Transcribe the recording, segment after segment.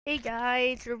Hey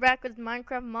guys, we're back with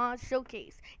Minecraft Mod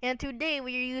Showcase, and today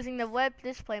we are using the Web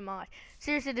Display mod.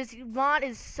 Seriously, this mod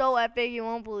is so epic you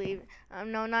won't believe it.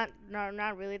 No, not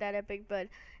really that epic, but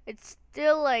it's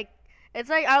still like, it's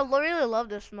like I really love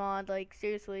this mod, like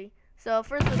seriously. So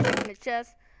first let's open the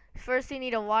chest. First you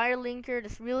need a wire linker.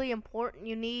 That's really important.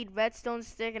 You need redstone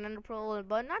stick and ender pearl,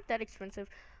 but not that expensive.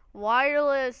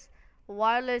 Wireless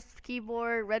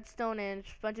keyboard, redstone, and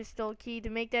bunch of stone key. To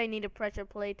make that, you need a pressure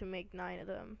plate to make 9 of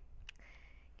them.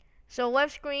 So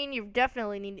web screen, you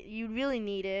really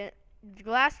need it.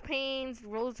 Glass panes,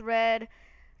 rose red,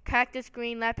 cactus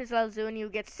green, lapis lazuli. You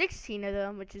get 16 of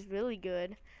them, which is really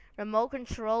good. Remote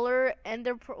controller,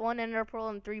 one ender pearl,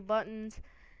 and 3 buttons.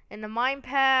 And the mine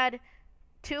pad,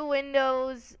 2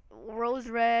 windows, rose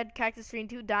red, cactus green,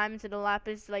 2 diamonds, and a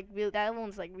lapis. That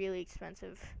one's like really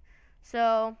expensive.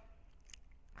 So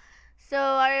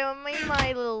I made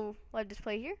my little web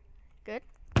display here. Good.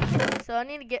 So I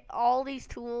need to get all these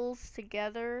tools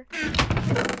together.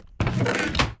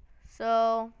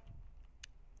 So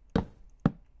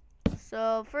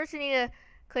first you need to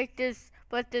put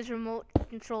this remote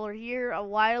controller here,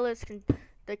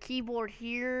 the keyboard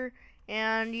here,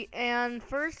 and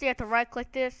first you have to right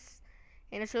click this,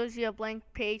 and it shows you a blank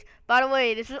page. By the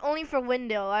way, this is only for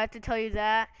Windows. I have to tell you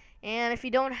that. And if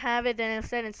you don't have it, then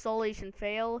instead installation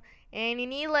fail. And you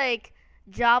need like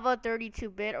Java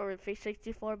 32-bit or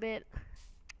 64-bit.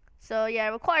 So yeah,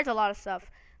 it requires a lot of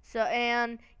stuff. So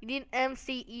and you need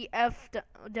MCEF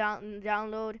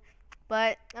download,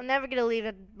 but I'm never gonna leave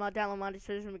it download my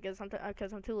decision because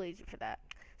I'm too lazy for that.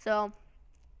 So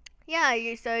yeah,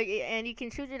 and you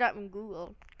can search it up in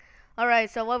Google. All right,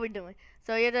 so what we're doing?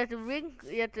 So you have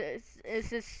to it's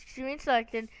this screen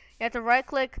selected. You have to right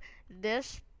click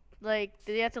this, like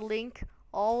you have to link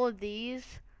all of these.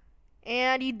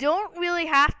 And you don't really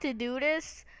have to do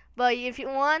this, but if you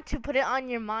want to put it on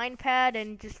your mine pad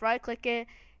and just right click it,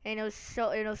 and it'll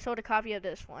show the copy of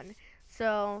this one.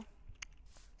 So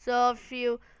if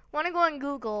you want to go on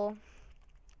Google,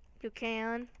 you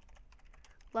can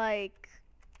like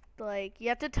you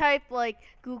have to type like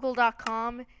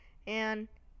google.com and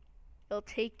it'll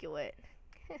take you it.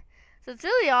 So it's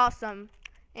really awesome,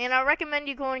 and I recommend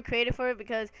you go and create it for it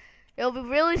because it'll be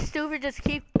really stupid.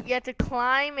 You have to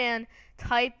climb and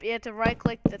type. You have to right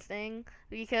click the thing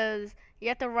because you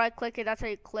have to right click it. That's how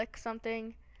you click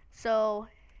something. So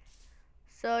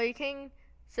you can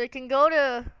go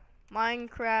to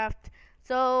Minecraft.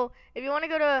 So if you want to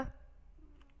go to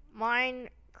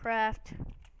Minecraft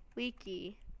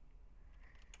wiki,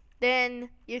 then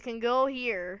you can go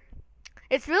here.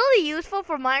 It's really useful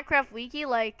for Minecraft wiki.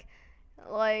 Like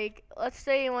let's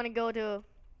say you want to go to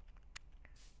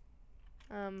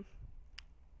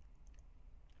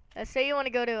let's say you want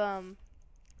to go to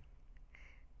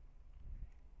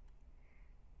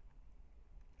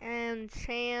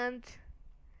enchant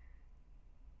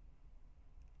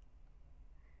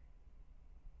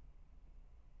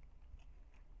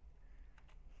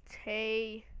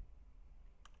tay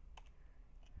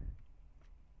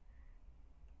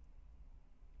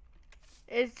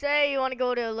say you want to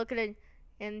go to look at an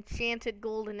enchanted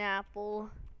golden apple.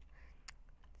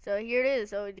 So here it is.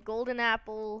 So the golden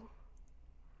apple.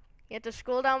 You have to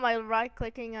scroll down by right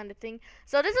clicking on the thing.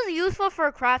 So this is useful for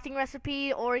a crafting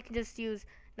recipe, or you can just use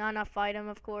not enough item,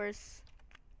 of course.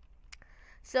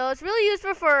 So it's really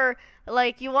useful for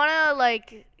like you're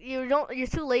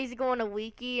too lazy to go on a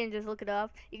wiki and just look it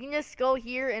up. You can just go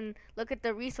here and look at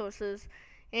the resources.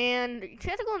 And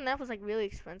enchanted golden apple is like really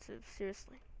expensive,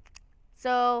 seriously.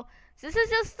 So this is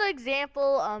just the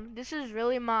example. This is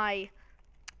really my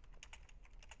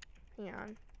hang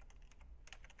on.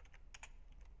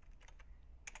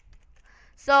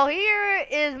 So here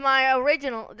is my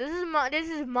original. This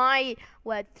is my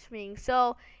web stream.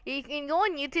 So you can go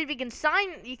on YouTube. You can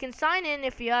sign in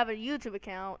if you have a YouTube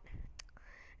account.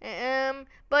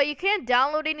 But you can't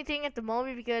download anything at the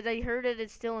moment because I heard that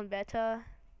it's still in beta.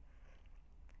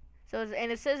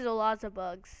 And it says there's lots of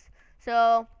bugs.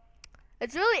 So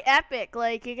it's really epic.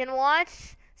 Like you can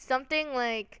watch something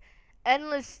like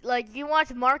endless. Like you can watch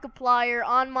Markiplier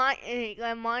on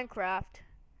Minecraft.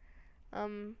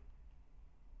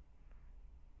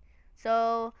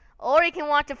 So, or you can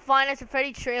watch the Five Nights at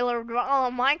Freddy trailer. Oh,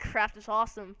 Minecraft is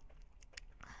awesome.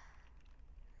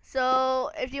 So,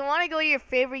 if you want to go to your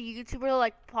favorite YouTuber,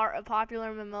 like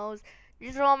popular MMOs,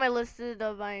 these are all my listed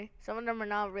of my. Some of them are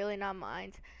not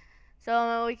mine.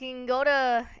 So we can go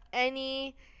to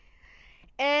any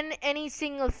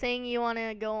single thing you want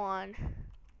to go on.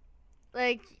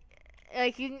 Like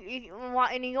you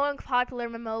go on popular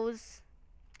MMOs,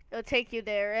 it'll take you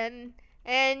there,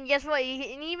 and guess what? You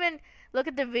can even look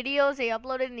at the videos they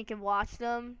uploaded and you can watch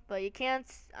them, but you can't.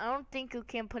 I don't think you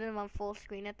can put them on full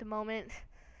screen at the moment.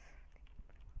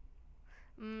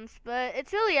 But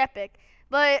it's really epic.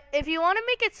 But if you want to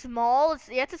make it small,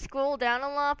 you have to scroll down a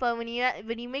lot. But when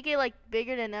you make it like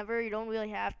bigger than ever, you don't really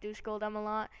have to scroll down a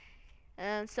lot.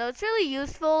 And so it's really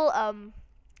useful.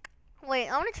 Wait,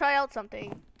 I want to try out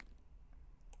something.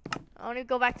 I want to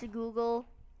go back to Google.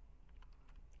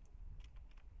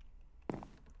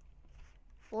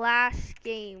 Flash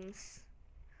games.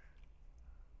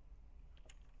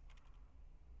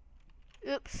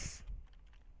 Oops.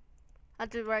 I have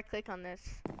to right click on this.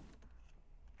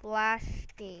 Flash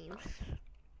games.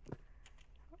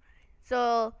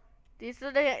 So these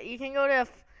are the, you can go to,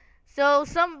 so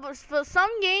for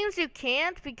some games you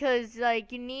can't because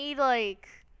like you need like,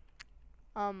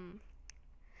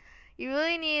 you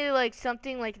really need like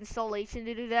something like installation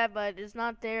to do that, but it's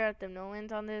not there at the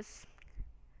moment on this.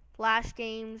 Flash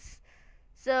games.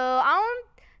 So I don't.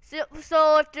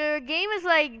 So if the game is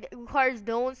like requires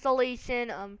no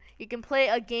installation, you can play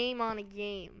a game on a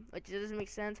game, which doesn't make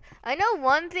sense. I know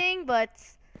one thing, but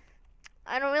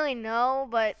I don't really know.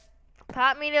 But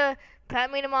Pat made a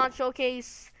mod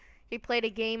showcase. He played a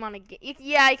game on a game.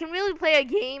 Yeah, you can really play a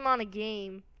game on a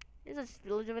game. There's a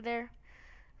village over there.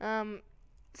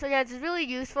 So yeah, it's really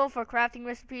useful for crafting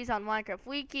recipes on Minecraft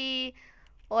Wiki.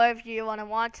 Or if you want to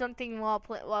watch something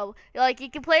while like you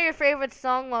can play your favorite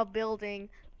song while building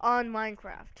on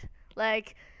Minecraft.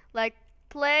 Like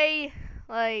play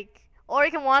or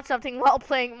you can watch something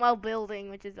while building,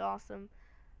 which is awesome.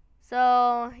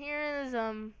 So here's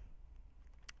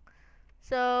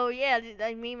so yeah,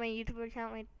 I made my YouTube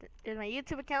account right there's my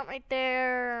YouTube account right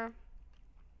there.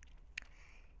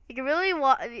 You can really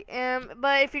watch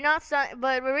but if you're not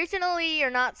but originally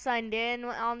you're not signed in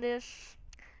on this.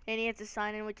 And you have to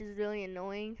sign in, which is really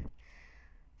annoying.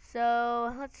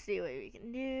 So let's see what we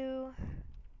can do.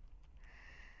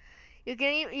 You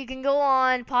can go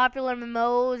on popular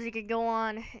MMOs. You can go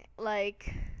on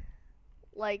like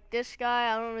this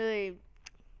guy. I don't really.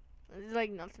 It's like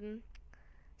nothing.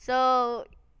 So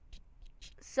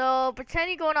pretend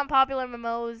you're going on popular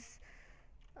MMOs.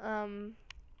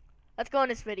 Let's go in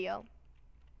this video.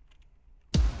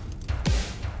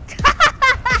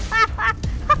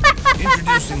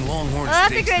 Introducing Longhorn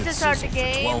Steaks great that to start the sizzle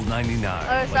game. for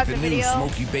 $12.99, like the new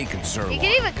smoky bacon sirloin You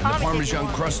can even and the comment if you Parmesan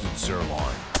want. crusted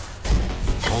sirloin.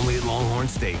 Only at Longhorn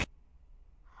Steak.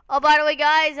 Oh, by the way,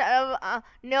 guys,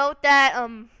 note that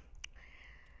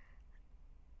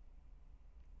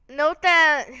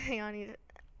hang on,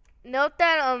 note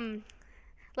that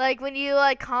like when you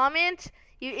like comment,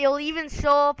 it'll even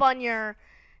show up on your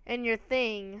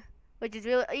thing. Which is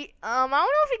really, I don't know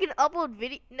if you can upload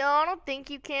video. No, I don't think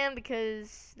you can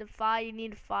because you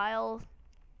need a file,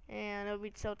 and it would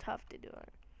be so tough to do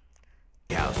it.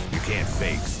 House, you can't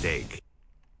fake steak.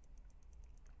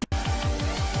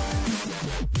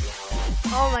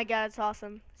 Oh my god, it's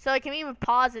awesome. So I can even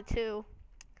pause it too.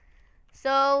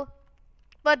 So,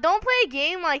 but don't play a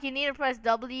game like you need to press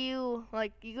W.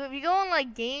 Like if you go on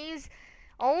like games.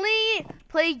 Only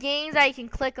play games that you can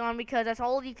click on because that's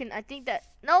all you can. I think that.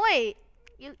 No wait,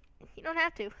 you don't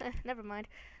have to. Never mind.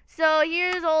 So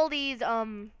here's all these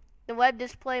the web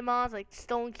display mods like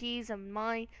Stone Keys and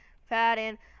Minepad,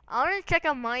 and I want to check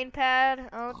out Minepad.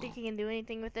 I don't think you can do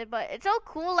anything with it, but it's so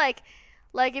cool. Like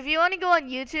if you want to go on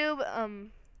YouTube,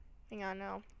 hang on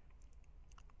now.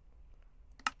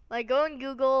 Like go on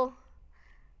Google,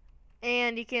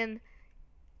 and you can.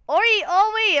 Oh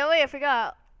wait, I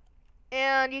forgot.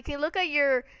 And you can look at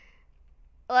your,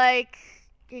 like,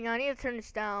 hang on, I need to turn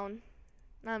this down,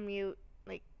 not mute,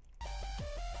 like,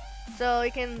 so you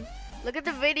can look at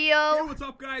the video. Hey, what's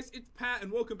up guys, it's Pat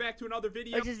and welcome back to another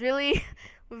video. Which is really,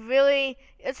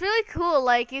 it's really cool,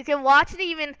 like, you can watch it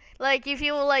even, like, if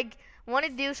you, like, want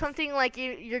to do something, like,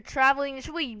 you're traveling, this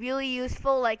will be really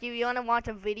useful, like, if you want to watch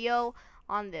a video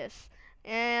on this,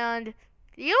 and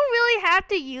you don't really have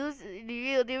to use,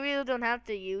 you really don't have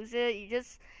to use it, you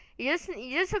just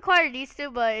require these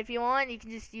two, but if you want, you can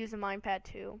just use a Minepad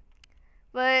too.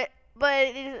 But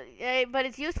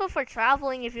it's useful for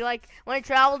traveling. If you like want to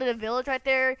travel to the village right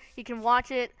there, you can watch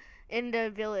it in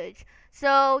the village.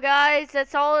 So guys,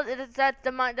 that's all.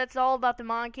 That's all about the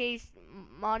mod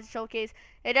showcase.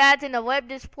 It adds in the web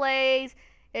displays.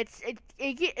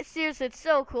 Seriously, it's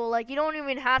so cool. Like you don't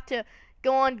even have to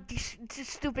go on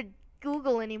stupid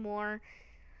Google anymore.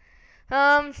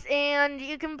 And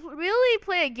you can really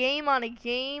play a game on a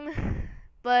game,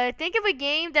 but think of a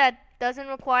game that doesn't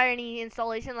require any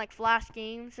installation, like Flash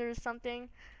games or something.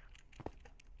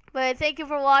 But thank you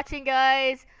for watching,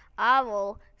 guys. I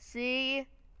will see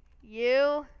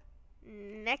you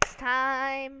next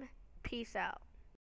time. Peace out.